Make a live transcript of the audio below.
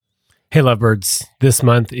Hey, lovebirds. This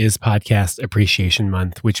month is Podcast Appreciation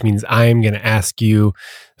Month, which means I'm going to ask you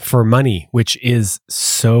for money, which is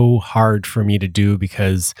so hard for me to do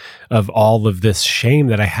because of all of this shame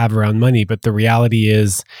that I have around money. But the reality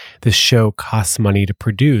is this show costs money to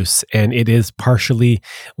produce, and it is partially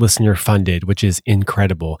listener funded, which is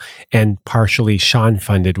incredible, and partially Sean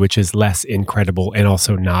funded, which is less incredible and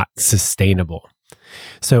also not sustainable.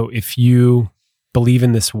 So if you believe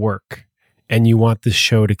in this work, and you want this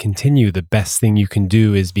show to continue, the best thing you can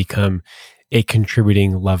do is become a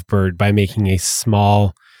contributing lovebird by making a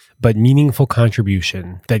small but meaningful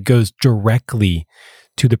contribution that goes directly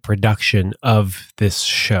to the production of this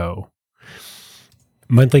show.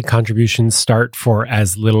 Monthly contributions start for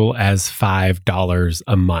as little as $5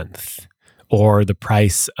 a month, or the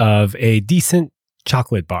price of a decent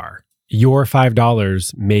chocolate bar. Your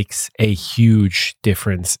 $5 makes a huge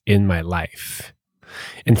difference in my life.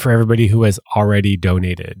 And for everybody who has already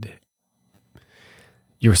donated,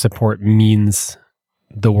 your support means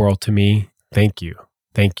the world to me. Thank you.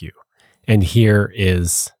 Thank you. And here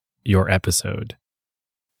is your episode.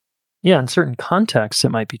 Yeah, in certain contexts,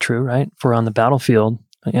 it might be true, right? If we're on the battlefield,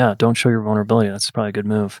 don't show your vulnerability. That's probably a good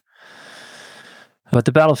move. But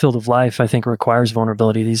the battlefield of life, I think, requires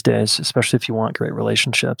vulnerability these days, especially if you want great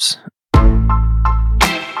relationships.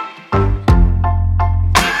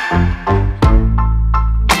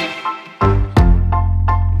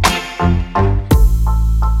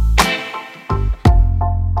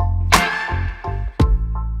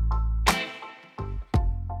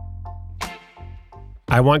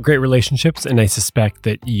 I want great relationships, and I suspect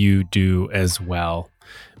that you do as well.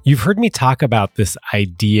 You've heard me talk about this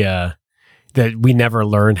idea that we never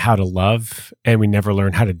learn how to love and we never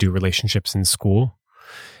learn how to do relationships in school.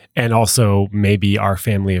 And also maybe our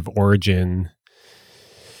family of origin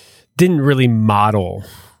didn't really model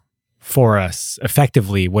for us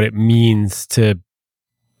effectively what it means to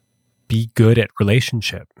be good at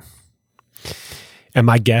relationship. And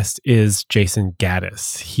my guest is Jayson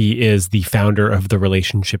Gaddis. He is the founder of the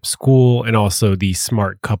Relationship School and also the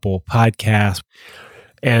Smart Couple podcast.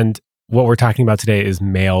 And what we're talking about today is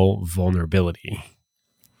male vulnerability,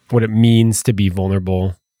 what it means to be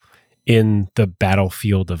vulnerable in the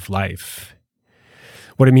battlefield of life,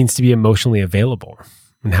 what it means to be emotionally available,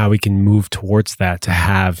 and how we can move towards that to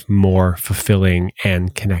have more fulfilling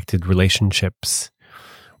and connected relationships.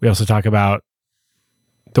 We also talk about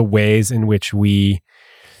the ways in which we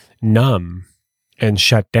numb and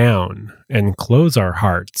shut down and close our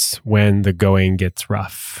hearts when the going gets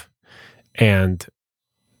rough, and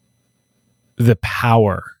the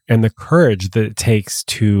power and the courage that it takes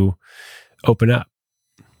to open up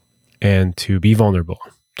and to be vulnerable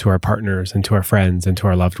to our partners and to our friends and to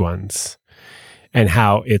our loved ones, and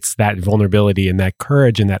how it's that vulnerability and that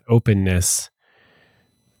courage and that openness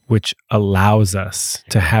which allows us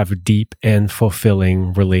to have deep and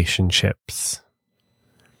fulfilling relationships.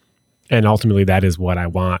 And ultimately, that is what I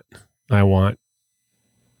want. I want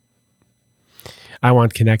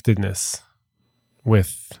connectedness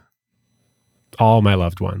with all my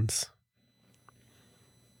loved ones.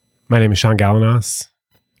 My name is Sean Galanos,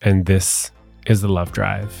 and this is The Love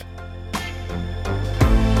Drive.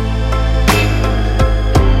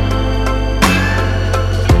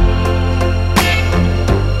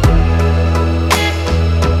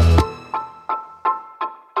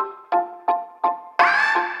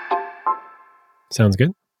 Sounds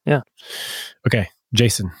good? Yeah. Okay.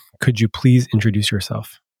 Jayson, could you please introduce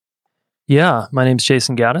yourself? Yeah, my name's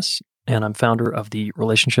Jayson Gaddis, and I'm founder of the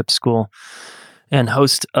Relationship School and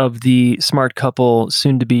host of the Smart Couple,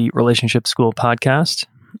 soon-to-be Relationship School podcast.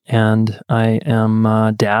 And I am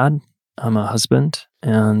a dad, I'm a husband,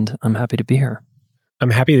 and I'm happy to be here.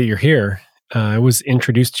 I'm happy that you're here. I was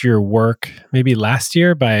introduced to your work maybe last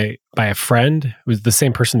year by a friend. It was the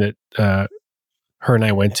same person that her and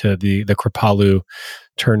I went to the Kripalu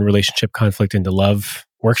Turn Relationship Conflict into Love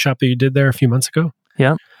workshop that you did there a few months ago.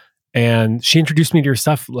 Yeah. And she introduced me to your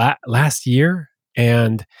stuff last year.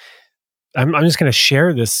 And I'm just going to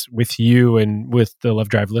share this with you and with the Love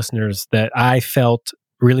Drive listeners that I felt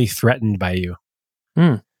really threatened by you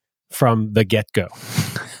from the get-go.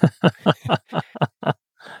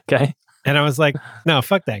 Okay. And I was like, no,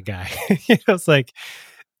 fuck that guy. I was like,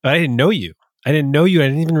 I didn't know you. I didn't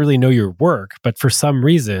even really know your work, but for some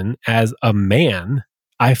reason, as a man,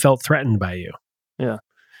 I felt threatened by you. Yeah.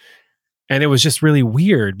 And it was just really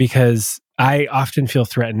weird because I often feel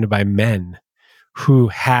threatened by men who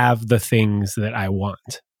have the things that I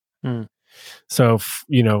want. So,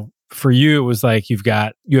 for you, it was like you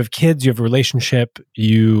have kids, you have a relationship,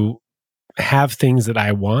 you have things that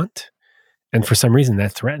I want. And for some reason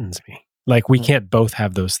that threatens me. Like we can't both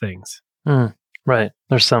have those things. Right.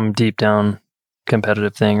 There's some deep down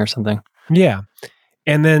competitive thing or something. Yeah.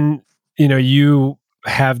 And then, you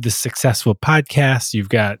have this successful podcast, you've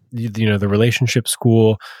got, the relationship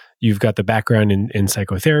school, you've got the background in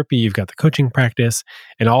psychotherapy, you've got the coaching practice,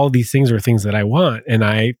 and all of these things are things that I want. And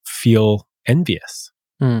I feel envious.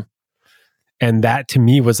 And that to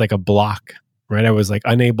me was like a block, right? I was like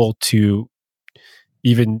unable to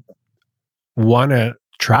even want to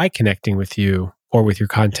try connecting with you or with your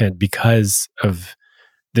content because of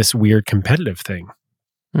this weird competitive thing.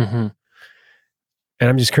 And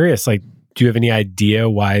I'm just curious, like, do you have any idea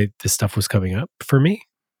why this stuff was coming up for me?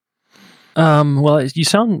 Well, you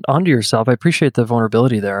sound onto yourself. I appreciate the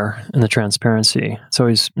vulnerability there and the transparency. It's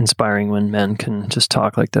always inspiring when men can just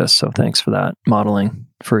talk like this. So thanks for that modeling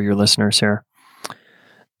for your listeners here.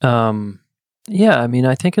 Yeah, I mean,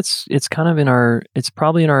 I think it's kind of it's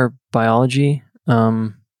probably in our biology,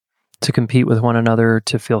 to compete with one another,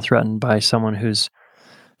 to feel threatened by someone who's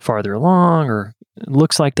farther along or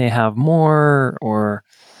looks like they have more, or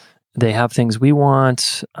they have things we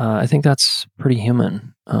want. I think that's pretty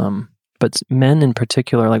human. But men in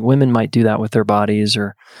particular, like women might do that with their bodies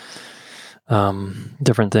or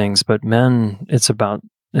different things, but men, it's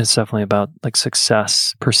definitely about like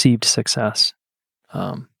success, perceived success.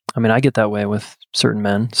 I mean, I get that way with certain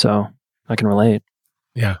men, so I can relate.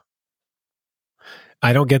 Yeah.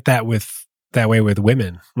 I don't get that way with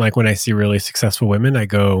women. Like when I see really successful women, I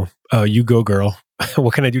go, "Oh, you go, girl.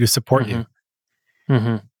 What can I do to support you?"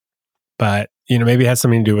 But, maybe it has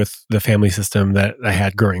something to do with the family system that I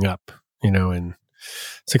had growing up, and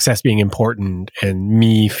success being important and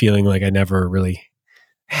me feeling like I never really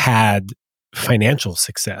had financial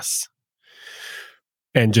success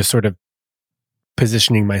and just sort of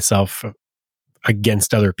positioning myself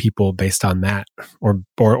against other people based on that or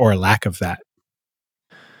a lack of that.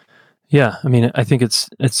 Yeah, I mean, I think it's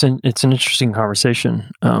an interesting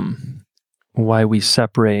conversation. Why we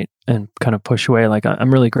separate and kind of push away. Like,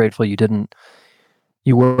 I'm really grateful you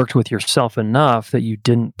worked with yourself enough that you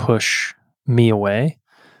didn't push me away,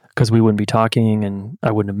 because we wouldn't be talking and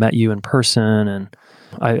I wouldn't have met you in person. And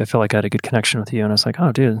I feel like I had a good connection with you. And I was like,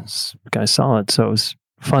 oh, dude, this guy's solid. So it was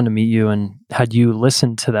fun to meet you. And had you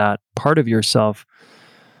listened to that part of yourself,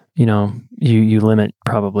 you limit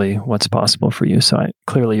probably what's possible for you. So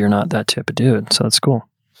clearly you're not that type of dude. So that's cool.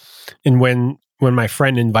 And when my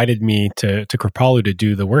friend invited me to Kripalu to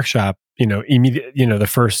do the workshop, immediately, the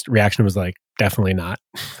first reaction was like, definitely not,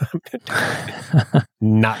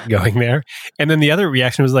 not going there. And then the other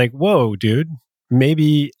reaction was like, whoa, dude,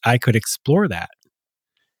 maybe I could explore that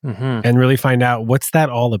and really find out what's that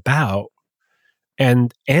all about.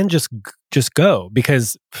 And just go,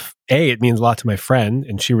 because it means a lot to my friend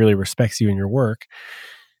and she really respects you and your work.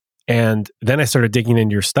 And then I started digging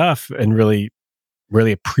into your stuff and really,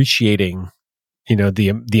 really appreciating,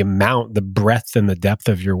 the amount, the breadth and the depth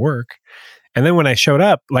of your work. And then when I showed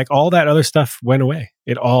up, like all that other stuff went away.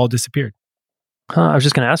 It all disappeared. I was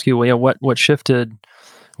just going to ask you, well, yeah, what shifted?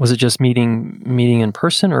 Was it just meeting in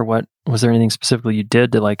person, or what? Was there anything specifically you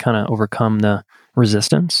did to like kind of overcome the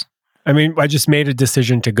resistance? I mean, I just made a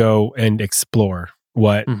decision to go and explore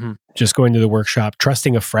just going to the workshop,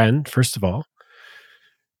 trusting a friend, first of all.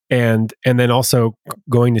 And then also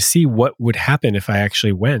going to see what would happen if I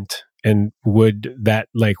actually went, and would that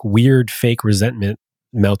like weird fake resentment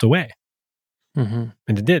melt away? And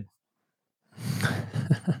it did.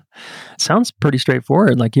 Sounds pretty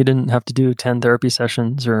straightforward. Like you didn't have to do 10 therapy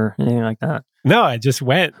sessions or anything like that. No, I just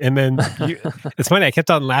went. And then it's funny, I kept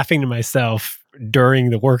on laughing to myself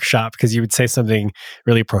during the workshop because you would say something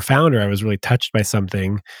really profound, or I was really touched by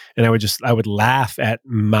something. And I would laugh at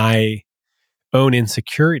my own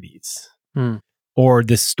insecurities or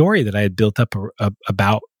this story that I had built up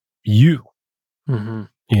about you, and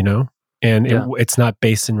it's not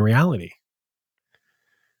based in reality.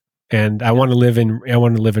 And I want to live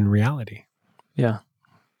in reality. Yeah.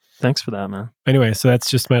 Thanks for that, man. Anyway, so that's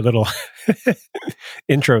just my little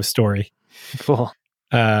intro story. Cool.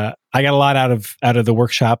 I got a lot out of the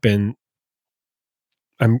workshop, and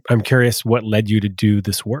I'm curious what led you to do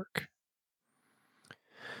this work.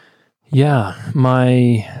 Yeah,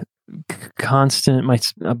 a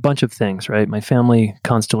bunch of things, right? My family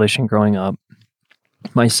constellation growing up,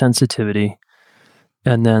 my sensitivity,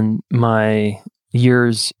 and then my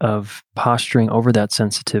years of posturing over that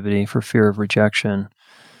sensitivity for fear of rejection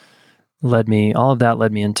all of that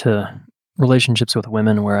led me into relationships with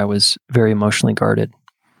women where I was very emotionally guarded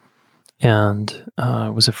and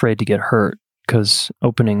was afraid to get hurt, because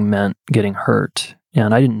opening meant getting hurt.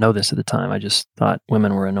 And I didn't know this at the time. I just thought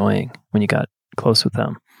women were annoying when you got close with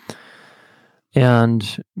them.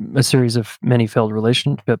 And a series of many failed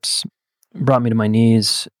relationships brought me to my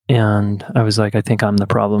knees. And I was like, I think I'm the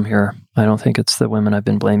problem here. I don't think it's the women I've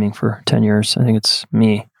been blaming for 10 years. I think it's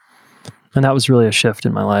me. And that was really a shift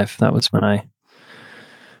in my life. That was when I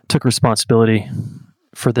took responsibility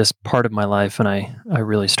for this part of my life. And I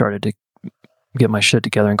really started to get my shit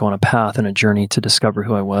together and go on a path and a journey to discover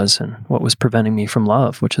who I was and what was preventing me from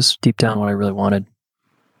love, which is deep down what I really wanted.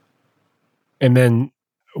 And then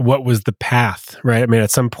what was the path, right? I mean,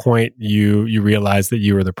 at some point you realized that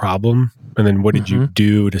you were the problem. And then what did you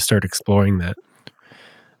do to start exploring that?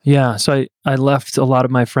 Yeah. So I left a lot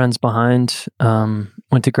of my friends behind,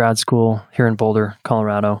 went to grad school here in Boulder,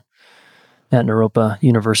 Colorado at Naropa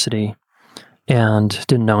University, and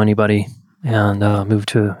didn't know anybody, and moved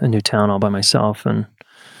to a new town all by myself, and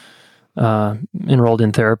enrolled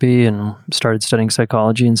in therapy and started studying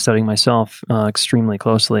psychology and studying myself extremely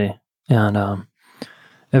closely, and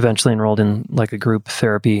eventually enrolled in like a group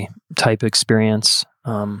therapy type experience,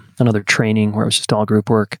 another training where it was just all group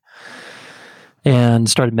work, and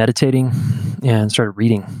started meditating and started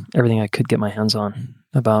reading everything I could get my hands on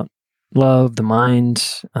about love, the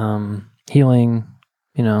mind, healing,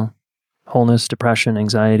 wholeness, depression,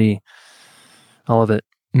 anxiety, all of it.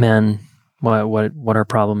 Men, what our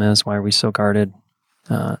problem is, why are we so guarded?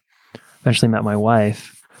 Eventually met my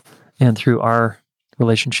wife, and through our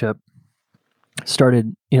relationship,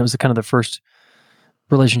 started. It was the first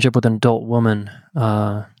relationship with an adult woman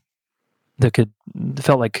that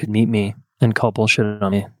felt like could meet me and call bullshit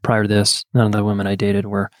on me. Prior to this, none of the women I dated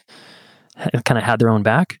kind of had their own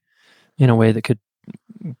back in a way that could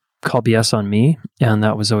call BS on me, and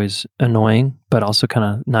that was always annoying, but also kind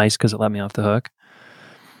of nice because it let me off the hook.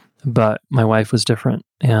 But my wife was different,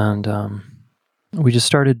 and we just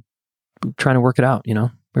started trying to work it out. We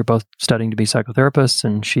were both studying to be psychotherapists,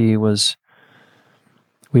 and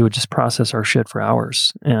we would just process our shit for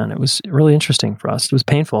hours, and it was really interesting for us. It was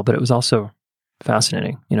painful, but it was also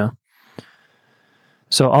fascinating,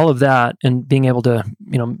 So all of that, and being able to,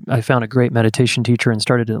 I found a great meditation teacher and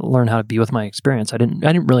started to learn how to be with my experience. I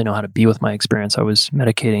didn't really know how to be with my experience. I was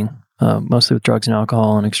medicating mostly with drugs and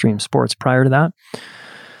alcohol and extreme sports prior to that.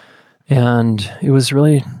 And it was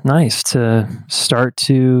really nice to start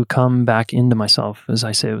to come back into myself. As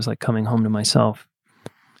I say, it was like coming home to myself.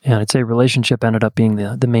 And I'd say relationship ended up being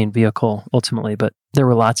the main vehicle ultimately, but there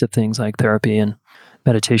were lots of things like therapy and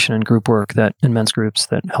meditation and group work and men's groups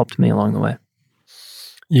that helped me along the way.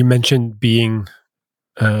 You mentioned being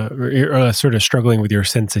sort of struggling with your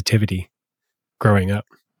sensitivity growing up.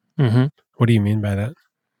 Mm-hmm. What do you mean by that?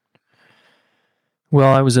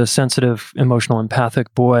 Well, I was a sensitive, emotional,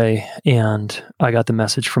 empathic boy, and I got the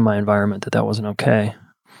message from my environment that wasn't okay.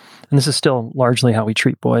 And this is still largely how we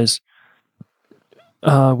treat boys.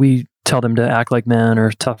 We tell them to act like men or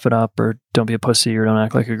tough it up or don't be a pussy or don't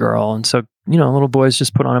act like a girl. And so, little boys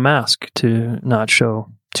just put on a mask to not show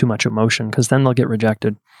too much emotion because then they'll get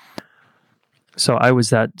rejected. So I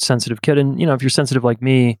was that sensitive kid. And, if you're sensitive like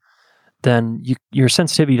me, then your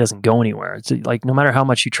sensitivity doesn't go anywhere. It's like no matter how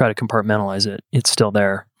much you try to compartmentalize it, it's still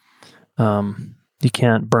there. You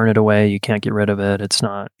can't burn it away. You can't get rid of it. It's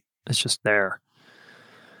just there.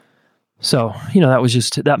 So,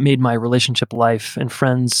 that made my relationship life and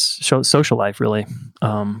friends, social life really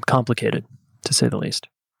complicated, to say the least.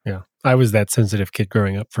 Yeah. I was that sensitive kid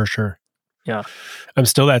growing up for sure. Yeah. I'm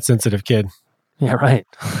still that sensitive kid. Yeah, right.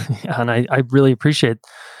 Yeah, and I really appreciate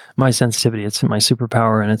my sensitivity. It's my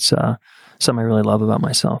superpower, and it's something I really love about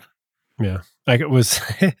myself. Yeah. I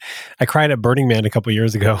cried at Burning Man a couple of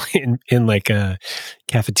years ago in like a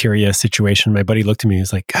cafeteria situation. My buddy looked at me and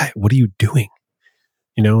was like, "God, what are you doing?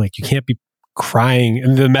 Like you can't be crying."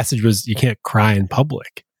 And the message was, you can't cry in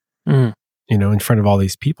public, in front of all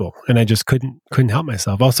these people. And I just couldn't help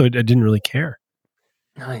myself. Also, I didn't really care.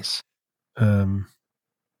 Nice. I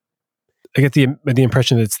get the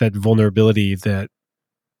impression that it's that vulnerability that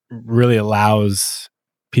really allows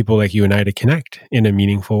people like you and I to connect in a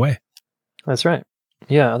meaningful way. That's right.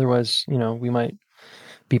 Yeah. Otherwise, we might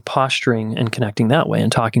be posturing and connecting that way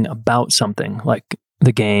and talking about something like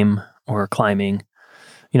the game or climbing.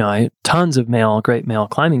 I had tons of great male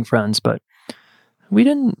climbing friends, but we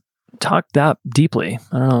didn't talk that deeply.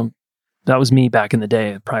 I don't know. That was me back in the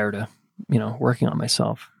day prior to, working on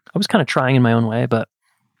myself. I was kind of trying in my own way, but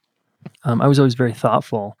I was always very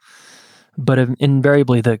thoughtful. But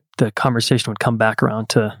invariably, the conversation would come back around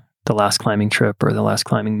to the last climbing trip or the last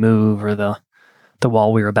climbing move or the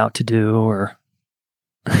wall we were about to do or,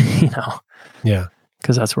 Yeah.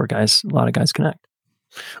 Because that's where a lot of guys connect.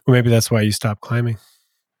 Well, maybe that's why you stopped climbing.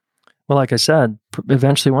 Well, like I said,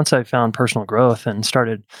 eventually once I found personal growth and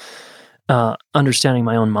started understanding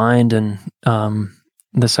my own mind and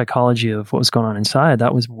the psychology of what was going on inside,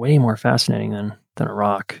 that was way more fascinating than a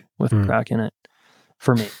rock with a crack in it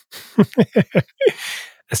for me.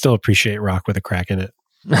 I still appreciate rock with a crack in it.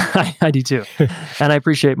 I do too. And I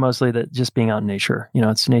appreciate mostly that just being out in nature.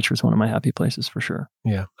 Nature is one of my happy places for sure.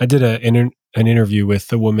 Yeah. I did an interview with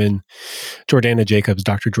the woman, Dr.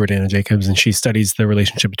 Jordana Jacobs, and she studies the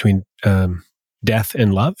relationship between death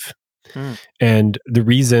and love. And the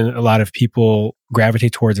reason a lot of people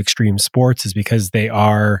gravitate towards extreme sports is because they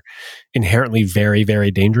are inherently very,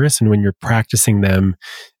 very dangerous. And when you're practicing them,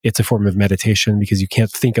 it's a form of meditation because you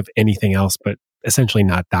can't think of anything else but essentially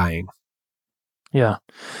not dying. Yeah.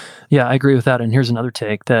 Yeah, I agree with that. And here's another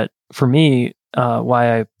take that for me,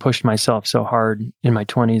 why I pushed myself so hard in my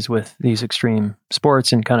 20s with these extreme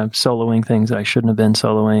sports and kind of soloing things that I shouldn't have been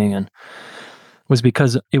soloing, and was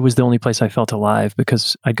because it was the only place I felt alive,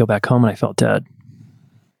 because I'd go back home and I felt dead.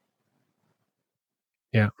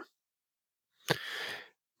 Yeah.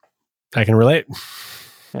 I can relate.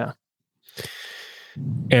 Yeah.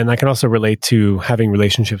 And I can also relate to having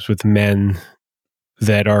relationships with men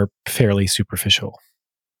that are fairly superficial.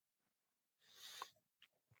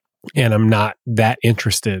 And I'm not that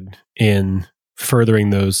interested in furthering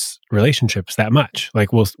those relationships that much. Like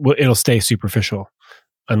it'll stay superficial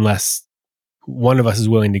unless one of us is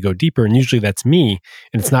willing to go deeper. And usually that's me.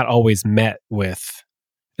 And it's not always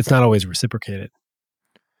reciprocated.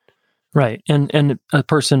 Right. And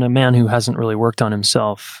a man who hasn't really worked on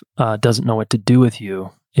himself doesn't know what to do with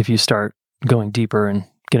you if you start going deeper and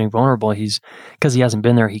getting vulnerable. Because he hasn't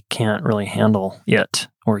been there, he can't really handle it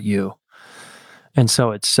or you. And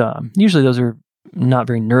so it's usually those are not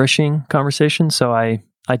very nourishing conversations. So I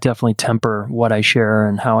definitely temper what I share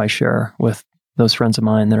and how I share with those friends of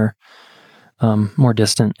mine that are more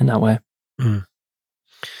distant in that way. Mm.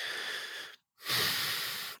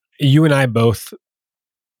 You and I both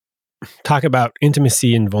talk about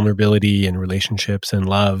intimacy and vulnerability and relationships and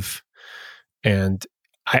love. And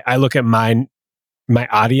I look at my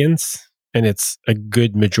audience, and it's a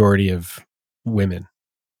good majority of women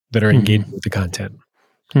that are engaged with the content.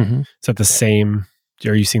 Mm-hmm. Is that the same?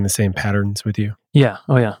 Are you seeing the same patterns with you? Yeah.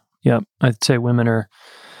 Oh, yeah. Yeah. I'd say women are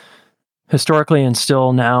historically and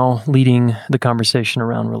still now leading the conversation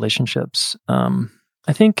around relationships.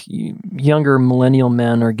 I think younger millennial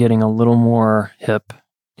men are getting a little more hip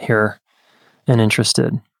here and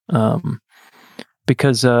interested,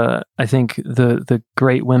 because I think the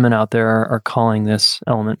great women out there are calling this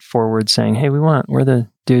element forward, saying, "Hey, we're the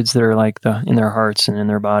dudes that are like in their hearts and in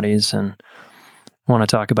their bodies, and want to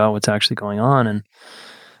talk about what's actually going on." And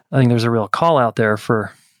I think there's a real call out there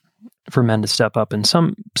for men to step up. And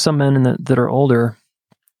some men that are older,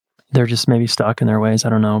 they're just maybe stuck in their ways. I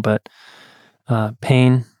don't know, but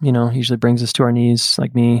pain, usually brings us to our knees,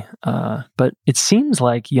 like me. But it seems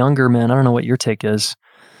like younger men, I don't know what your take is.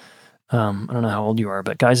 I don't know how old you are,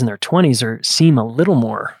 but guys in their 20s seem a little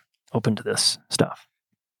more open to this stuff.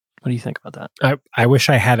 What do you think about that? I wish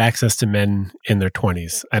I had access to men in their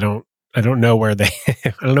 20s. I don't know where they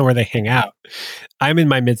hang out. I'm in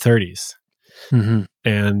my mid 30s. Mm-hmm.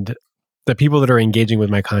 And the people that are engaging with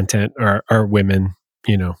my content are women,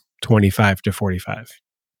 25 to 45.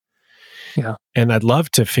 Yeah. And I'd love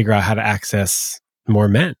to figure out how to access more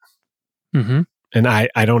men. Mm-hmm. And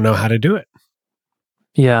I don't know how to do it.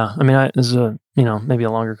 Yeah. I mean, this is maybe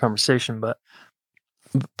a longer conversation, but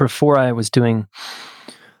before I was doing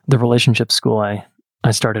the relationship school,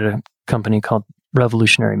 I started a company called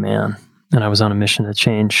Revolutionary Man, and I was on a mission to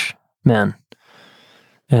change men.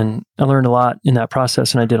 And I learned a lot in that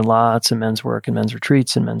process, and I did lots of men's work and men's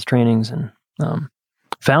retreats and men's trainings, and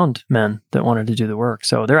found men that wanted to do the work.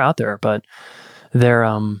 So they're out there, but they're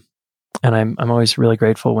and I'm always really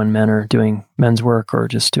grateful when men are doing men's work or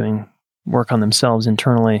just doing work on themselves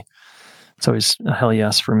internally. It's always a hell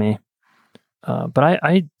yes for me. But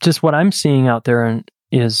I just, what I'm seeing out there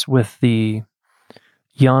is with the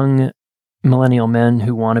young millennial men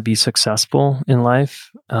who want to be successful in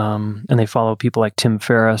life, and they follow people like Tim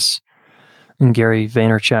Ferriss and Gary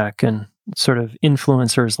Vaynerchuk and sort of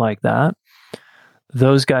influencers like that.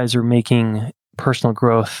 Those guys are making personal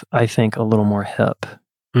growth, I think, a little more hip.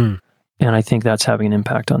 And I think that's having an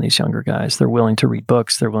impact on these younger guys. They're willing to read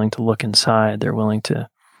books. They're willing to look inside. They're willing to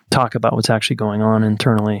talk about what's actually going on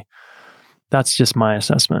internally. That's just my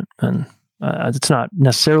assessment. And it's not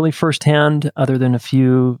necessarily firsthand, other than a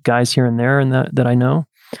few guys here and there and that I know,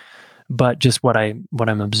 but just what I'm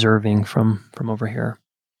observing from over here.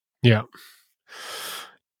 Yeah.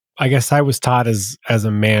 I guess I was taught as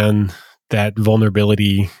a man that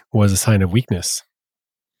vulnerability was a sign of weakness.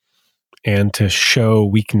 And to show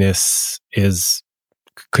weakness is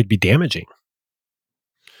could be damaging.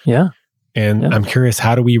 Yeah. And I'm curious,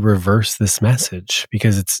 how do we reverse this message?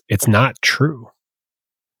 Because it's not true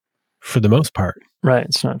for the most part. Right.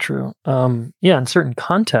 It's not true. In certain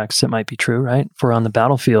contexts, it might be true, right? For on the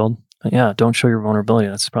battlefield, don't show your vulnerability.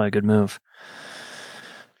 That's probably a good move.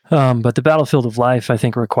 But the battlefield of life, I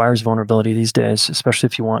think, requires vulnerability these days, especially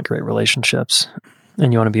if you want great relationships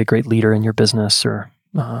and you want to be a great leader in your business or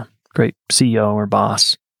great CEO or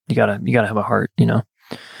boss. You gotta have a heart,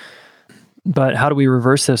 But how do we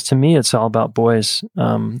reverse this? To me, it's all about boys.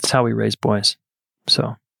 It's how we raise boys.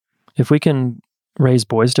 So if we can raise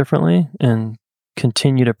boys differently and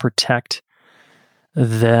continue to protect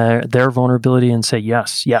their vulnerability and say,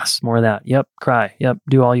 yes, more of that. Yep, cry. Yep,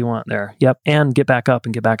 do all you want there. Yep, and get back up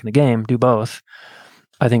and get back in the game. Do both.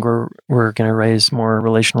 I think we're going to raise more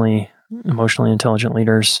relationally, emotionally intelligent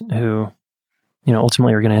leaders who,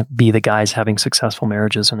 ultimately are going to be the guys having successful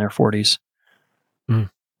marriages in their 40s. Mm.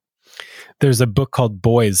 There's a book called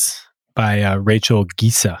Boys by Rachel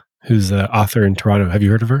Gisa, who's an author in Toronto. Have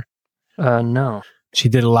you heard of her? No. She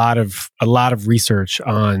did a lot of research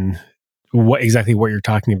on exactly what you're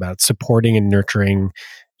talking about, supporting and nurturing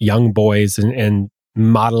young boys and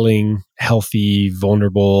modeling healthy,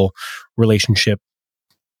 vulnerable relationship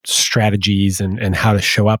strategies and how to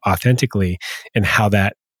show up authentically and how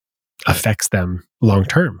that affects them long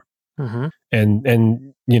term. Mm-hmm.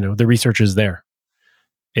 And the research is there.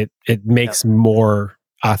 It makes more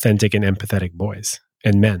authentic and empathetic boys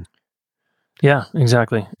and men. Yeah,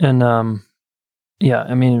 exactly. And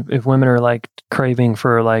I mean, if women are like craving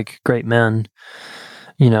for like great men,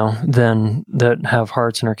 then that have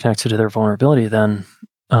hearts and are connected to their vulnerability, then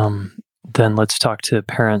let's talk to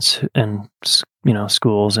parents and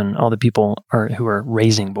schools and all the people who are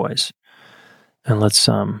raising boys, and let's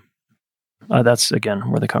that's again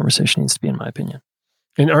where the conversation needs to be, in my opinion.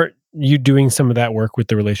 And aren't you doing some of that work with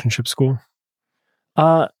the relationship school?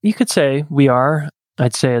 You could say we are.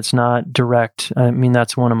 I'd say it's not direct. I mean,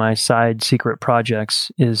 that's one of my side secret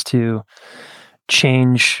projects, is to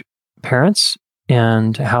change parents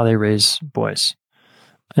and how they raise boys.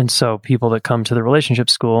 And so people that come to the relationship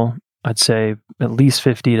school, I'd say at least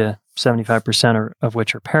 50 to 75% of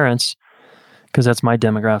which are parents, because that's my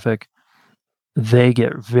demographic, they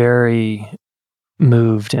get very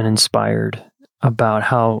moved and inspired about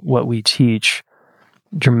how what we teach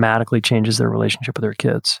dramatically changes their relationship with their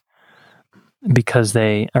kids, because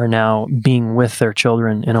they are now being with their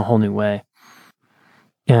children in a whole new way.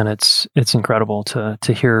 And it's incredible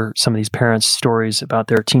to hear some of these parents' stories about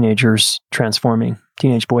their teenagers transforming,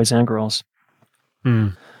 teenage boys and girls.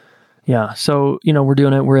 Mm. Yeah. So, we're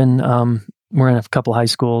doing it. We're in a couple high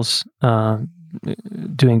schools,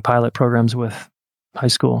 doing pilot programs with high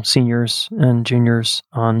school seniors and juniors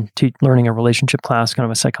on learning a relationship class, kind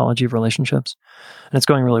of a psychology of relationships. And it's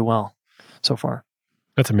going really well so far.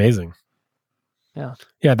 That's amazing. Yeah.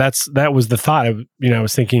 Yeah. That was the thought of, I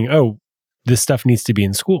was thinking, this stuff needs to be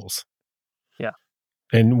in schools. Yeah.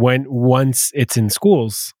 And once it's in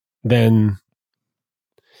schools, then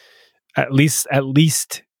at least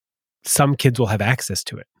some kids will have access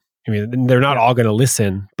to it. I mean, they're not all going to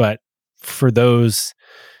listen, but for those,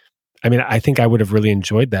 I think I would have really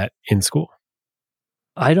enjoyed that in school.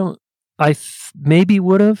 Maybe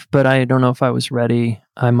would have, but I don't know if I was ready.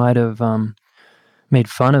 I might have made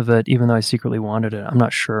fun of it, even though I secretly wanted it. I'm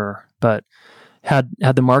not sure, but had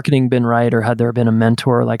the marketing been right, or had there been a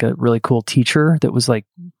mentor, like a really cool teacher that was like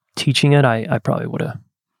teaching it, I probably would have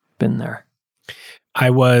been there. I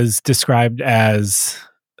was described as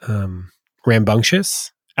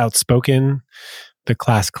rambunctious, outspoken, the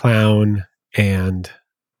class clown, and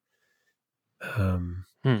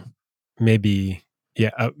maybe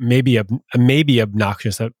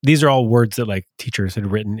obnoxious. These are all words that like teachers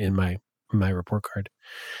had written in my report card.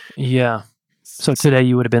 Yeah. So today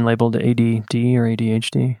you would have been labeled ADD or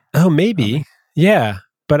ADHD? Oh, maybe. Yeah.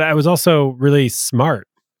 But I was also really smart,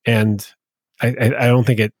 and I don't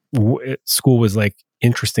think school was like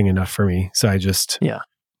interesting enough for me. So I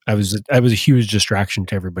was a huge distraction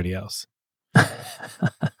to everybody else.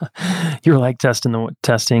 You were like testing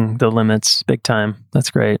the limits big time.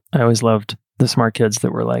 That's great. I always loved the smart kids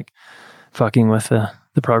that were like fucking with the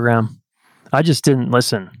program. I just didn't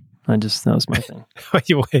listen. That was my thing.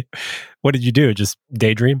 What did you do? Just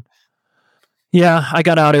daydream? Yeah, I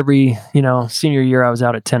got out every, senior year. I was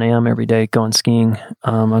out at 10 a.m. every day going skiing.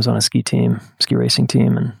 I was on a ski racing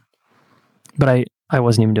team, but I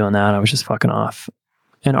wasn't even doing that. I was just fucking off.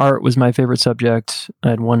 And art was my favorite subject. I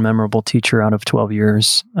had one memorable teacher out of 12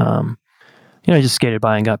 years. I just skated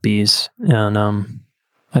by and got B's, and I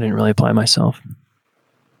didn't really apply myself.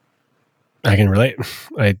 I can relate.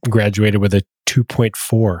 I graduated with a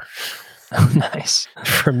 2.4 Oh, nice.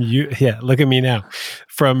 from you. Yeah, look at me now.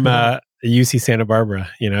 From UC Santa Barbara,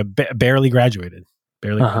 barely graduated.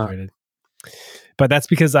 But that's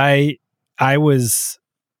because I was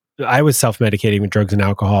self-medicating with drugs and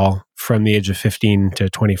alcohol from the age of 15 to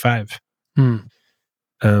 25.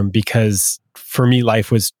 Because for me,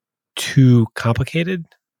 life was too complicated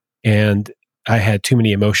and I had too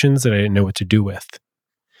many emotions that I didn't know what to do with.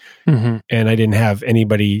 Mm-hmm. And I didn't have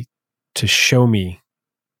anybody to show me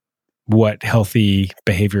what healthy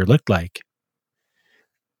behavior looked like.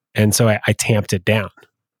 And so I tamped it down,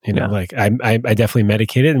 like I definitely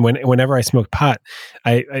medicated. And whenever I smoked pot,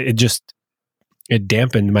 it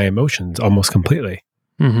dampened my emotions almost completely.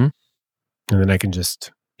 Mm-hmm. And then I can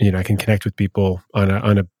just, I can connect with people on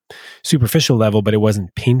a superficial level, but it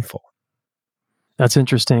wasn't painful. That's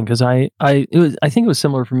interesting because I think it was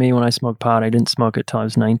similar for me when I smoked pot. I didn't smoke it till I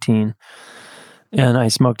was 19, and I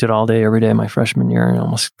smoked it all day, every day my freshman year, and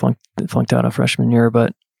almost flunked out of freshman year.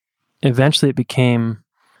 But eventually,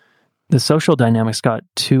 the social dynamics got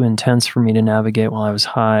too intense for me to navigate while I was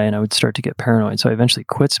high, and I would start to get paranoid. So I eventually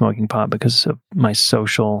quit smoking pot because of my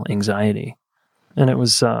social anxiety, and it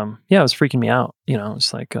was it was freaking me out. It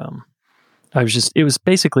was like it was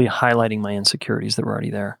basically highlighting my insecurities that were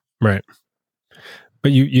already there. Right.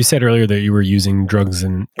 But you said earlier that you were using drugs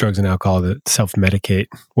and alcohol to self-medicate.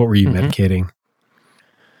 What were you medicating?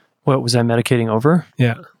 What was I medicating over?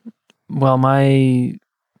 Yeah. Well, my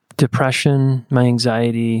depression, my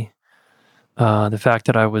anxiety, the fact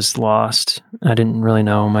that I was lost. I didn't really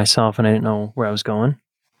know myself and I didn't know where I was going.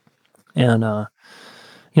 And, I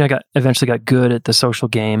eventually got good at the social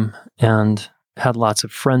game and had lots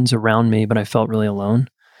of friends around me, but I felt really alone.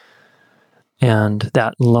 And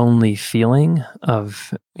that lonely feeling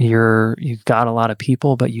of you've got a lot of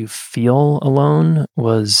people, but you feel alone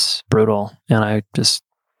was brutal. And I just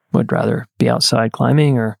would rather be outside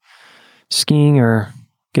climbing or skiing or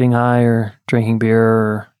getting high or drinking beer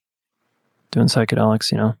or doing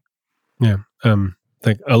psychedelics, Yeah.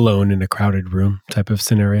 Like alone in a crowded room type of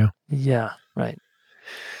scenario. Yeah, right.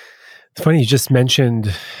 It's funny, you just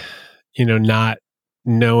mentioned, not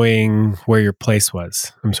knowing where your place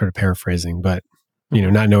was. I'm sort of paraphrasing, but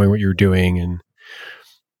not knowing what you're doing,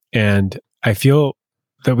 and I feel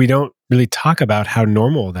that we don't really talk about how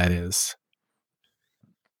normal that is.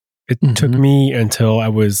 It took me until I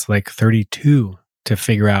was like 32 to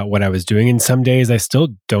figure out what I was doing, and some days I still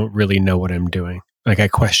don't really know what I'm doing. Like I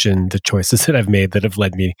question the choices that I've made that have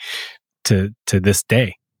led me to this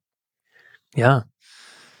day. Yeah.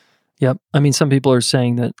 Yep. I mean, some people are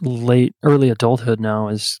saying that early adulthood now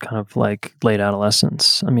is kind of like late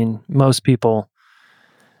adolescence. I mean, most people,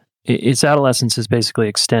 its adolescence is basically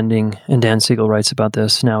extending, and Dan Siegel writes about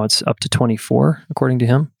this. Now it's up to 24, according to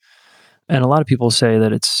him. And a lot of people say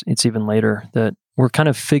that it's even later, that we're kind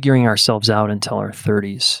of figuring ourselves out until our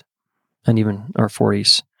 30s and even our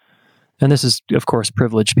 40s. And this is, of course,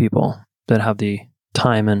 privileged people that have the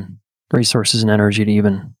time and resources and energy to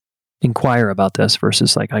even inquire about this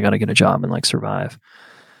versus like, I got to get a job and like survive.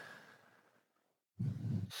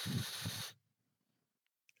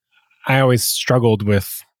 I always struggled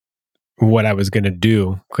with what I was going to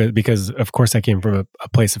do because of course I came from a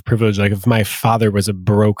place of privilege. Like if my father was a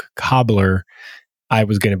baroque cobbler, I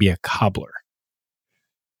was going to be a cobbler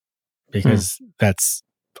because that's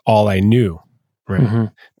all I knew. Right. Mm-hmm.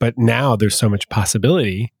 But now there's so much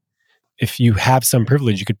possibility. If you have some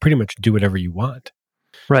privilege, you could pretty much do whatever you want.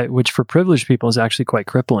 Right, which for privileged people is actually quite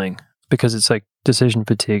crippling because it's like decision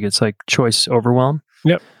fatigue. It's like choice overwhelm.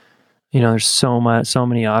 Yep. There's so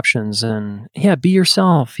many options, and be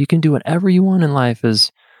yourself. You can do whatever you want in life.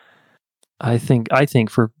 I think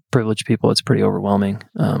for privileged people, it's pretty overwhelming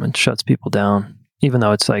and shuts people down. Even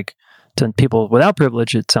though it's like to people without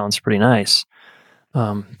privilege, it sounds pretty nice.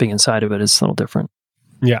 Being inside of it is a little different.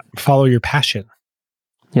 Yeah, follow your passion.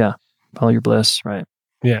 Yeah, follow your bliss. Right.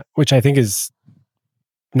 Yeah, which I think is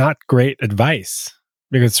not great advice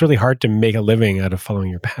because it's really hard to make a living out of following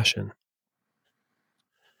your passion.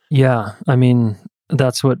 Yeah. I mean,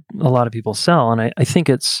 that's what a lot of people sell. And I think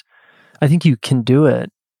you can do it.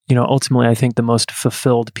 Ultimately, I think the most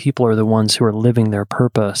fulfilled people are the ones who are living their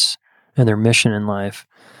purpose and their mission in life.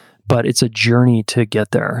 But it's a journey to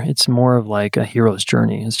get there. It's more of like a hero's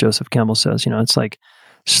journey, as Joseph Campbell says. It's like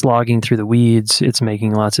slogging through the weeds. It's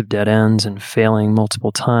making lots of dead ends and failing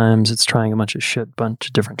multiple times. It's trying a bunch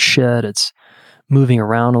of different shit. It's moving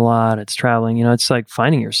around a lot. It's traveling. It's like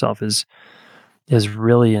finding yourself is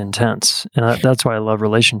really intense. And that's why I love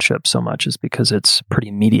relationships so much, is because it's pretty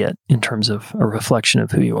immediate in terms of a reflection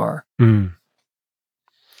of who you are. Mm.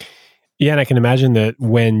 Yeah, and I can imagine that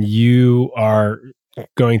when you are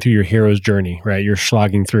going through your hero's journey, right? You're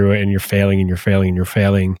slogging through it and you're failing and you're failing and you're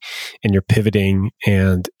failing and you're pivoting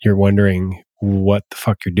and you're wondering what the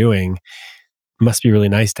fuck you're doing. It must be really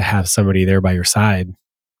nice to have somebody there by your side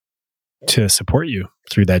to support you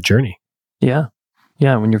through that journey. Yeah.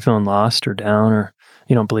 Yeah. When you're feeling lost or down or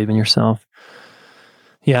you don't believe in yourself.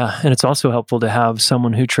 Yeah. And it's also helpful to have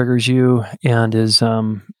someone who triggers you and is,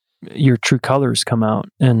 your true colors come out,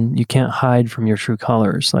 and you can't hide from your true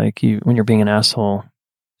colors. Like when you're being an asshole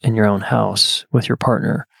in your own house with your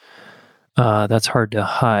partner, that's hard to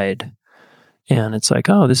hide. And it's like,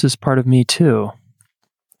 oh, this is part of me too.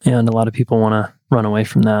 And a lot of people want to run away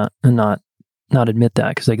from that and not admit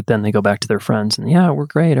that, because then they go back to their friends and, yeah, we're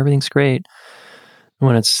great, everything's great.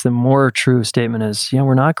 When it's the more true statement is, yeah,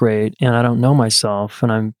 we're not great, and I don't know myself,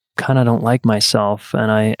 and I'm kind of don't like myself,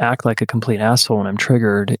 and I act like a complete asshole when I'm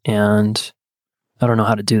triggered, and I don't know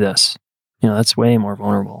how to do this. That's way more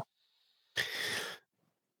vulnerable.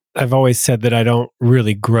 I've always said that I don't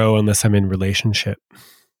really grow unless I'm in relationship,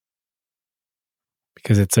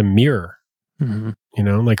 because it's a mirror.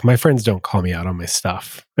 Mm-hmm. Like my friends don't call me out on my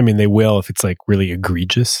stuff. I mean, they will if it's like really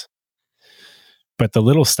egregious, but the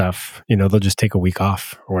little stuff, they'll just take a week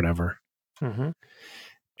off or whatever. Mm-hmm.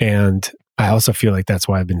 And I also feel like that's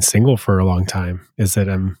why I've been single for a long time, is that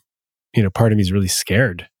I'm, part of me is really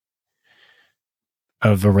scared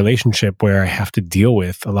of a relationship where I have to deal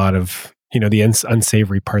with a lot of, the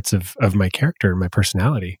unsavory parts of my character and my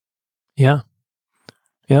personality. Yeah.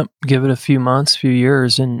 Yep. Give it a few months, few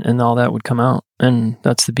years, and all that would come out. And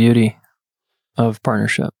that's the beauty of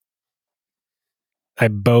partnership. I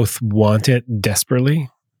both want it desperately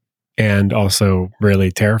and also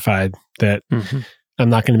really terrified that I'm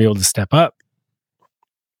not going to be able to step up,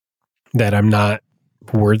 that I'm not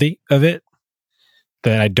worthy of it,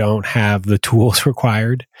 that I don't have the tools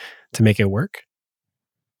required to make it work.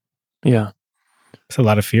 Yeah. There's a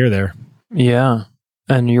lot of fear there. Yeah.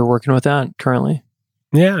 And you're working with that currently?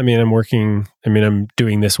 Yeah. I'm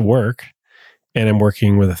doing this work, and I'm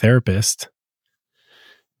working with a therapist.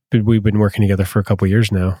 But we've been working together for a couple of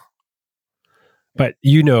years now. But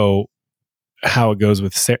how it goes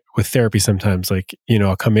with therapy sometimes. Like,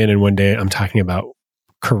 I'll come in and one day I'm talking about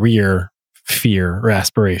career fear or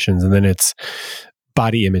aspirations, and then it's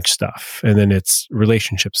body image stuff, and then it's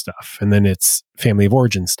relationship stuff, and then it's family of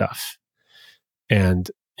origin stuff.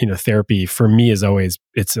 And, therapy for me is always,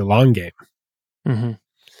 it's a long game. Mm-hmm.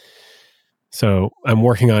 So I'm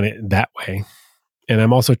working on it that way. And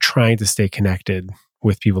I'm also trying to stay connected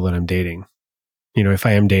with people that I'm dating. If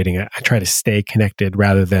I am dating, I try to stay connected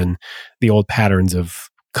rather than the old patterns of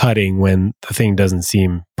cutting when the thing doesn't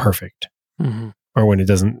seem perfect, or when it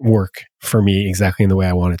doesn't work for me exactly in the way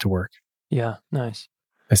I want it to work. Yeah, nice.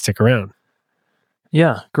 I stick around.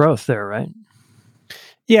 Yeah, growth there, right?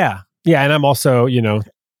 Yeah. Yeah. And I'm also,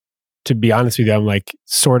 to be honest with you, I'm like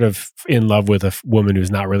sort of in love with a woman who's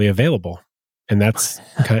not really available. And that's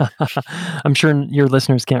kind of... I'm sure your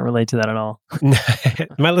listeners can't relate to that at all.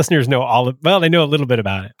 My listeners know they know a little bit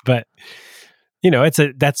about it, but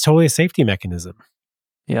that's totally a safety mechanism.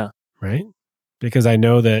 Yeah. Right? Because I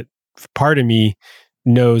know that part of me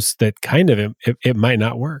knows that kind of it might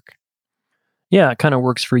not work. Yeah, it kind of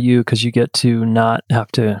works for you because you get to not have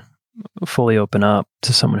to fully open up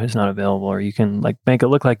to someone who's not available, or you can like make it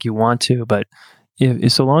look like you want to, but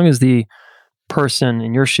so long as the person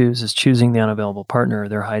in your shoes is choosing the unavailable partner,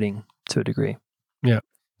 they're hiding to a degree. Yeah.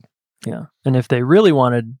 Yeah. And if they really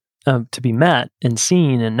wanted to be met and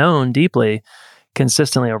seen and known deeply,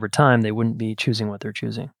 consistently over time, they wouldn't be choosing what they're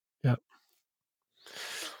choosing. Yeah.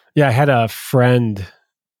 Yeah. I had a friend,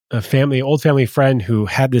 old family friend who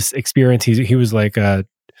had this experience. He was like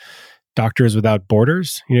Doctors Without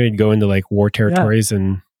Borders. He'd go into like war territories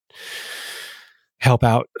and help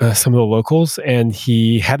out some of the locals. And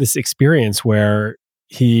he had this experience where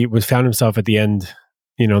he found himself at the end,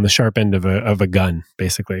 on the sharp end of a gun,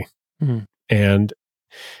 basically. Mm-hmm. And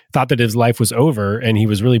thought that his life was over, and he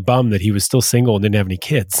was really bummed that he was still single and didn't have any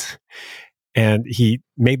kids. And he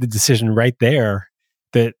made the decision right there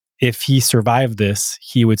that if he survived this,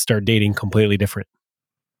 he would start dating completely different.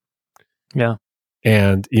 Yeah.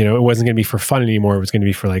 And, it wasn't going to be for fun anymore. It was going to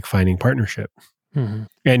be for like finding partnership. Mm-hmm.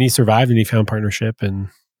 And he survived, and he found partnership, and,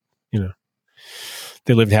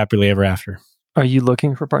 they lived happily ever after. Are you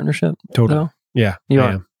looking for partnership? Totally. Though? Yeah. You I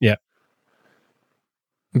are? am. Yeah.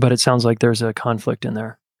 But it sounds like there's a conflict in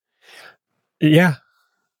there. Yeah.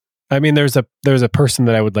 I mean, there's a person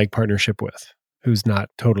that I would like partnership with who's not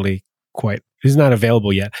who's not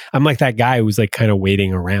available yet. I'm like that guy who's like kind of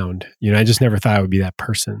waiting around. I just never thought I would be that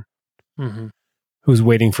person who's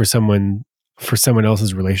waiting for someone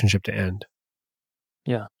else's relationship to end.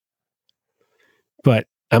 Yeah. But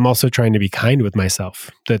I'm also trying to be kind with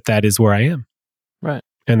myself that is where I am. Right.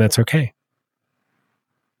 And that's okay.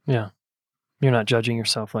 Yeah. You're not judging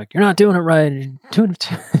yourself like, you're not doing it right. You're doing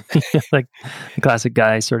it like the classic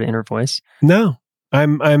guy sort of inner voice. No,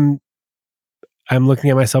 I'm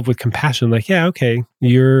looking at myself with compassion. Like, yeah, okay,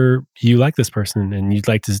 you like this person and you'd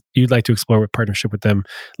like to explore what partnership with them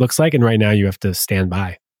looks like. And right now you have to stand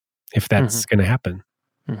by if that's going to happen.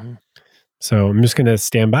 Mm-hmm. So I'm just going to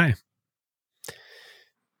stand by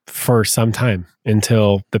for some time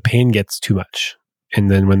until the pain gets too much.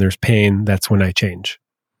 And then when there's pain, that's when I change.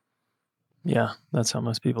 Yeah, that's how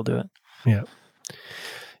most people do it. Yeah.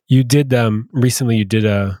 You did, recently you did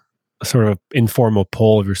a sort of informal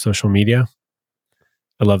poll of your social media.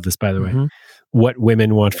 I love this, by the way. What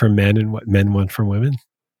women want from men and what men want from women.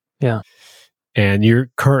 Yeah. And you're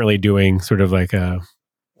currently doing sort of like a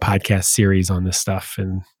podcast series on this stuff.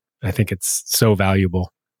 And I think it's so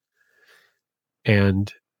valuable.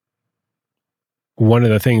 And one of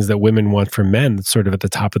the things that women want from men that's sort of at the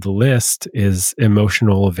top of the list is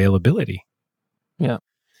emotional availability. Yeah.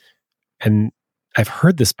 And I've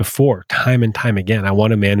heard this before, time and time again. I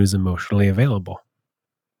want a man who's emotionally available.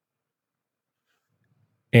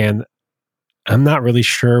 And I'm not really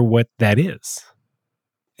sure what that is.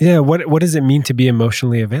 Yeah, what does it mean to be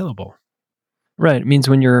emotionally available? Right. It means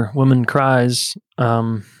when your woman cries,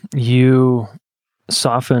 you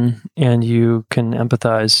soften and you can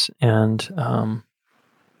empathize, and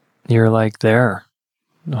you're like there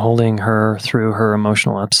holding her through her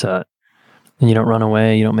emotional upset. And you don't run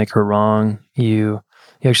away, you don't make her wrong. You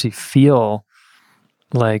actually feel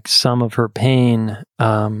like some of her pain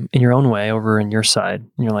in your own way over in your side.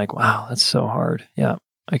 And you're like, wow, that's so hard. Yeah,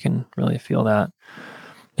 I can really feel that.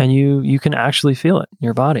 And you can actually feel it in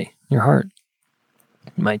your body, your heart.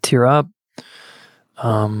 You might tear up.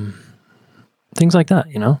 Things like that,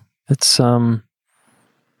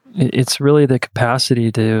 It's really the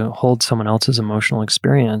capacity to hold someone else's emotional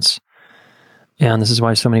experience. And this is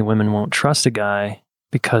why so many women won't trust a guy,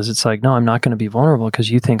 because it's like, no, I'm not going to be vulnerable because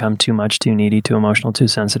you think I'm too much, too needy, too emotional, too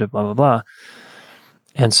sensitive, blah, blah, blah.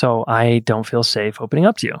 And so I don't feel safe opening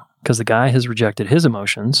up to you because the guy has rejected his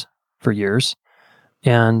emotions for years.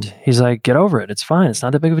 And he's like, get over it. It's fine. It's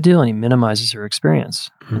not that big of a deal. And he minimizes her experience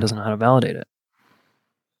and doesn't know how to validate it.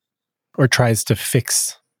 Or tries to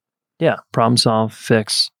fix. Yeah. Problem solve,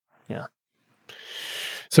 fix. Yeah.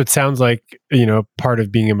 So it sounds like, part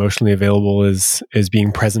of being emotionally available is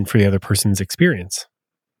being present for the other person's experience.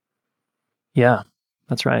 Yeah,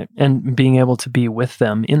 that's right. And being able to be with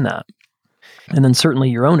them in that. And then certainly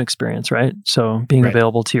your own experience, right? So being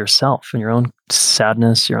available to yourself and your own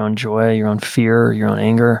sadness, your own joy, your own fear, your own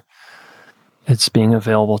anger. It's being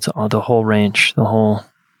available to the whole range, the whole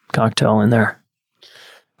cocktail in there.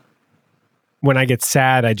 When I get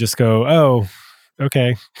sad, I just go, oh,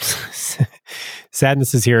 okay.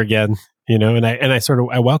 Sadness is here again, and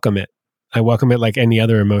I welcome it. I welcome it like any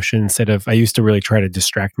other emotion instead of, I used to really try to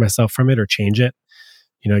distract myself from it or change it.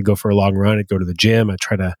 I'd go for a long run, I'd go to the gym, I'd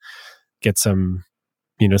try to get some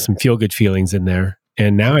feel good feelings in there.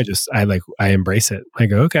 And now I embrace it. I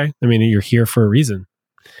go, okay, you're here for a reason.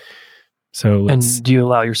 So and do you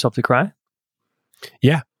allow yourself to cry?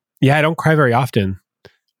 Yeah. Yeah. I don't cry very often,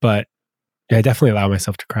 but I definitely allow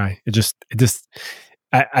myself to cry.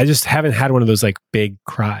 I just haven't had one of those like big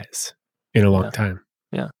cries in a long time.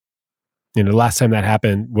 Yeah. The last time that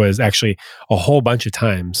happened was actually a whole bunch of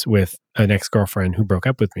times with an ex-girlfriend who broke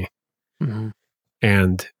up with me. Mm-hmm.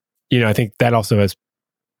 And, I think that also is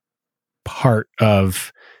part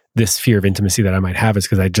of this fear of intimacy that I might have, is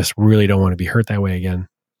because I just really don't want to be hurt that way again.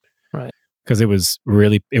 Right. Because it was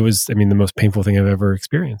the most painful thing I've ever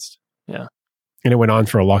experienced. Yeah. And it went on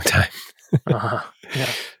for a long time. Yeah.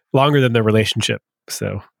 Longer than the relationship.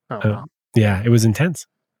 So, wow. Yeah, it was intense.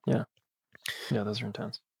 Yeah. Yeah, those are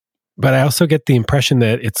intense. But I also get the impression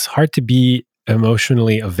that it's hard to be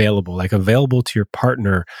emotionally available, like available to your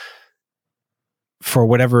partner for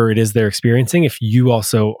whatever it is they're experiencing, if you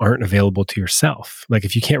also aren't available to yourself. Like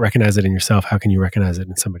if you can't recognize it in yourself, how can you recognize it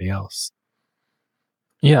in somebody else?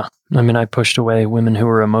 Yeah. I pushed away women who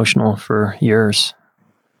were emotional for years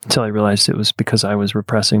until I realized it was because I was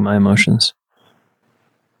repressing my emotions.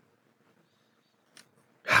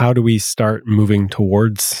 How do we start moving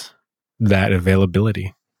towards that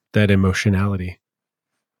availability, that emotionality?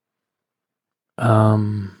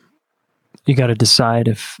 You got to decide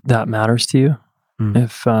if that matters to you.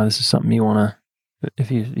 If this is something you want to,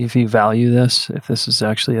 if you value this, if this is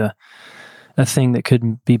actually a thing that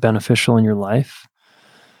could be beneficial in your life.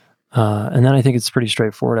 And then I think it's pretty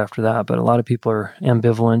straightforward after that. But a lot of people are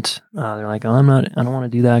ambivalent. They're like, oh, I don't want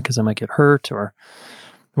to do that because I might get hurt, or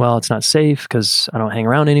well, it's not safe because I don't hang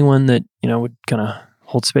around anyone that, would kind of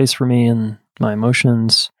hold space for me and my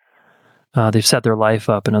emotions. They've set their life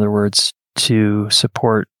up, in other words, to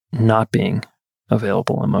support not being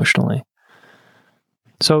available emotionally.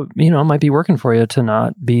 So, it might be working for you to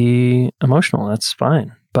not be emotional. That's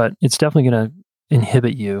fine. But it's definitely going to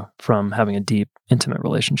inhibit you from having a deep, intimate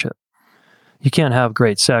relationship. You can't have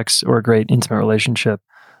great sex or a great intimate relationship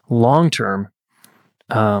long term.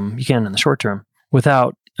 You can in the short term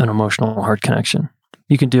without an emotional heart connection.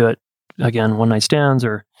 You can do it, again, one night stands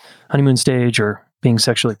or honeymoon stage or being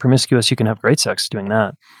sexually promiscuous. You can have great sex doing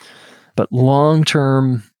that. But long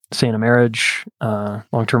term, say in a marriage,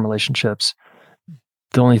 long term relationships,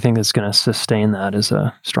 the only thing that's going to sustain that is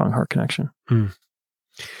a strong heart connection.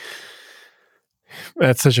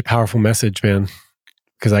 That's such a powerful message, man.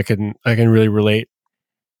 Because I can really relate.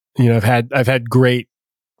 I've had great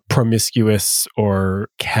promiscuous or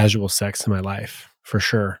casual sex in my life for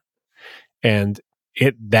sure, and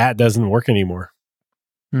that doesn't work anymore.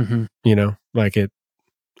 Mm-hmm.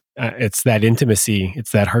 It's that intimacy,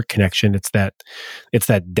 it's that heart connection, it's that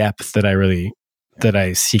depth that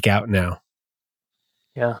I seek out now.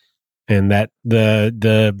 Yeah. And that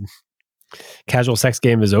the casual sex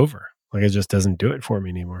game is over. Like, it just doesn't do it for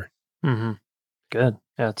me anymore. Mm-hmm. Good.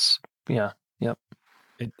 Yep.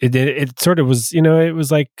 It sort of was, it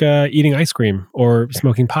was like eating ice cream or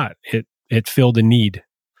smoking pot. It filled a need.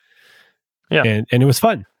 Yeah. And it was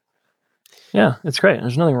fun. Yeah, it's great.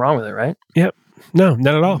 There's nothing wrong with it, right? Yep. No,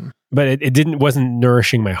 not at all. But it wasn't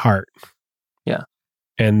nourishing my heart. Yeah.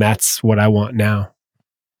 And that's what I want now.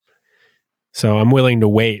 So I'm willing to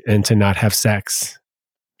wait and to not have sex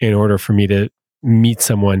in order for me to meet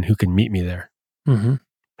someone who can meet me there. Mm-hmm.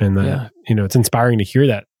 And it's inspiring to hear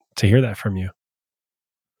that from you.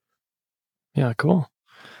 Yeah, cool.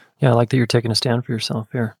 Yeah, I like that you're taking a stand for yourself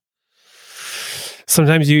here.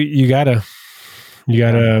 Sometimes you gotta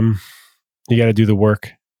do the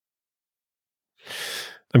work.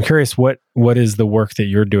 I'm curious, what is the work that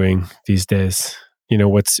you're doing these days?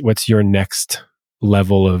 What's your next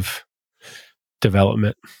level of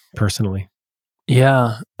development personally?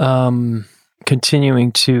 Yeah,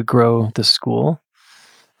 continuing to grow the school.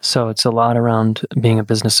 So it's a lot around being a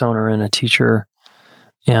business owner and a teacher.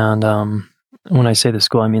 And when I say the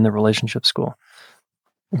school, I mean the relationship school.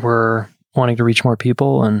 We're wanting to reach more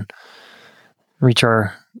people and reach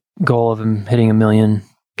our goal of hitting 1 million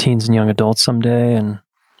teens and young adults someday. And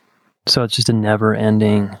so it's just a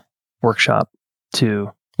never-ending workshop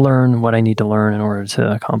to learn what I need to learn in order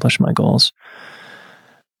to accomplish my goals.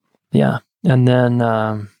 Yeah. And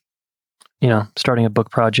then, starting a book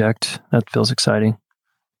project, that feels exciting.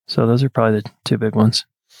 So those are probably the two big ones.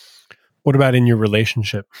 What about in your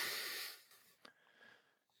relationship?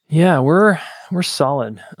 Yeah, we're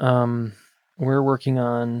solid. We're working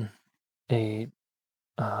on a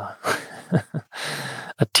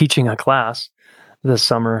teaching a class this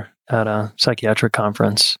summer at a psychiatric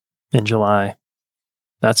conference in July.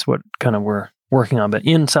 That's what kind of we're working on. But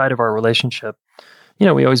inside of our relationship, we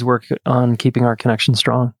always work on keeping our connection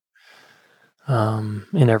strong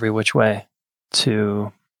in every which way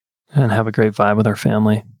and have a great vibe with our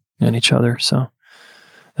family and each other. So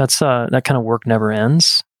that's that kind of work never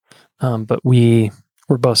ends. But we're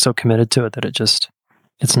both so committed to it that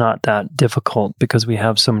it's not that difficult because we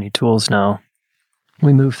have so many tools now.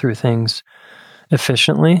 We move through things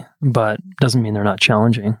efficiently, but doesn't mean they're not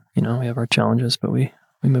challenging. We have our challenges, but we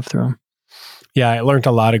move through them. Yeah, I learned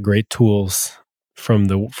a lot of great tools from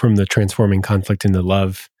the Transforming Conflict into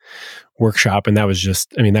Love workshop, and that was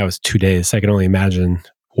 2 days. I can only imagine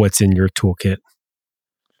what's in your toolkit.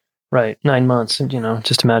 Right, 9 months, and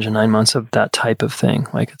just imagine 9 months of that type of thing.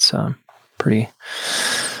 Like, it's pretty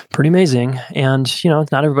amazing. And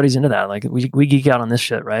not everybody's into that. Like, we geek out on this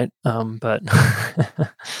shit, right? But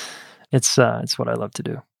it's what I love to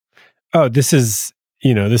do. Oh, this is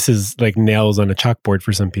like nails on a chalkboard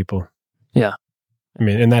for some people. Yeah. I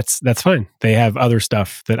mean, and that's fine. They have other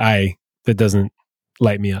stuff that doesn't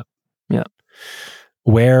light me up. Yeah.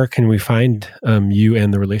 Where can we find you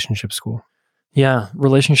and the Relationship School? Yeah,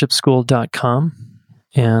 relationshipschool.com.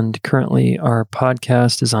 And currently our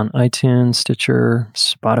podcast is on iTunes, Stitcher,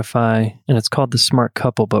 Spotify, and it's called The Smart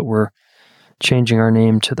Couple, but we're changing our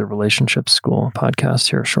name to the Relationship School podcast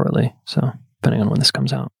here shortly. So depending on when this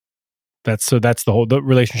comes out. That's the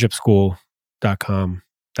relationshipschool.com.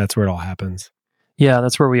 That's where it all happens. Yeah,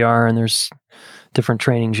 that's where we are. And there's different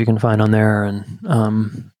trainings you can find on there. And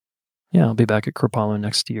I'll be back at Kripalu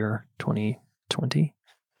next year, 2020.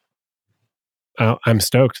 I'm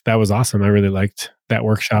stoked. That was awesome. I really liked that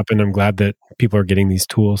workshop, and I'm glad that people are getting these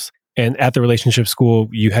tools. And at the Relationship School,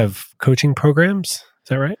 you have coaching programs? Is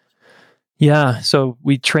that right? Yeah. So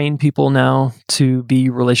we train people now to be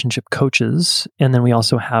relationship coaches. And then we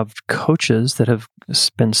also have coaches that have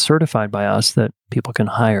been certified by us that people can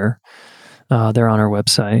hire. They're on our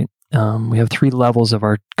website. We have 3 levels of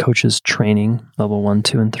our coaches training, level 1,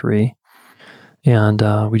 2, and 3.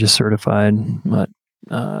 And we just certified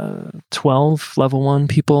 12 level 1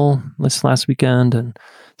 people this last weekend and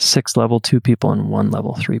 6 level 2 people and 1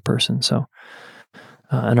 level 3 person. So,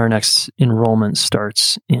 and our next enrollment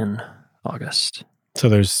starts in August.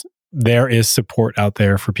 So there is support out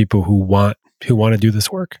there for people who want to do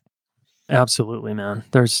this work. Absolutely, man.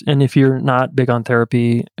 And if you're not big on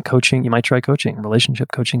therapy coaching, you might try coaching,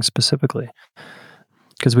 relationship coaching specifically.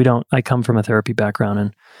 Because I come from a therapy background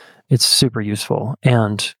and it's super useful.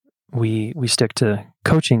 And we stick to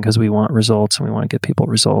coaching because we want results and we want to get people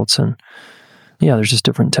results. And yeah, there's just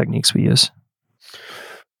different techniques we use.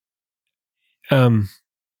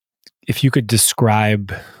 If you could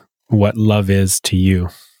describe what love is to you,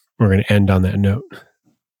 we're going to end on that note.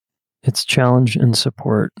 It's challenge and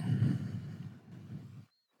support.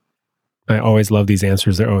 I always love these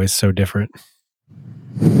answers. They're always so different.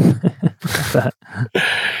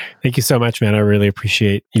 Thank you so much, man. I really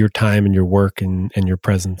appreciate your time and your work and your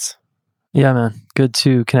presence. Yeah, man. Good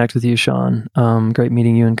to connect with you, Sean. Great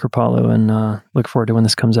meeting you in Kripalu, and look forward to when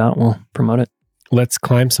this comes out. We'll promote it. Let's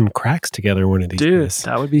climb some cracks together one of these days. Dude,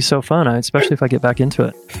 that would be so fun, especially if I get back into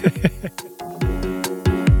it.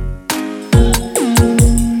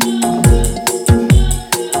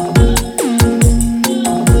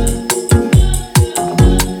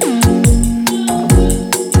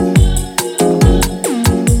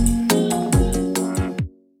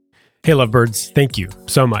 Hey, lovebirds. Thank you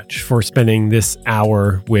so much for spending this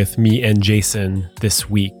hour with me and Jayson this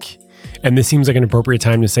week. And this seems like an appropriate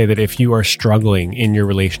time to say that if you are struggling in your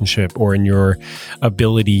relationship or in your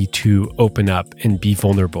ability to open up and be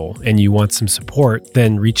vulnerable and you want some support,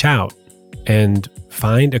 then reach out and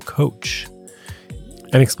find a coach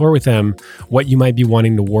and explore with them what you might be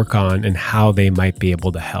wanting to work on and how they might be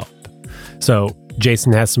able to help. So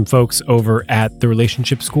Jayson has some folks over at the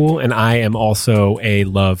Relationship School, and I am also a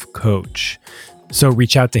love coach. So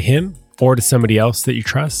reach out to him or to somebody else that you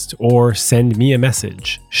trust, or send me a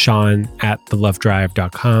message,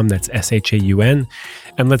 Sean@thelovedrive.com. That's SHAUN.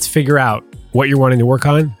 And let's figure out what you're wanting to work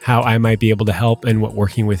on, how I might be able to help, and what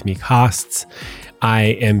working with me costs.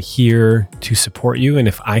 I am here to support you. And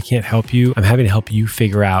if I can't help you, I'm happy to help you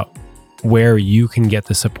figure out where you can get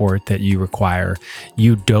the support that you require.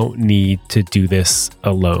 You don't need to do this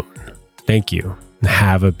alone. Thank you.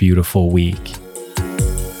 Have a beautiful week.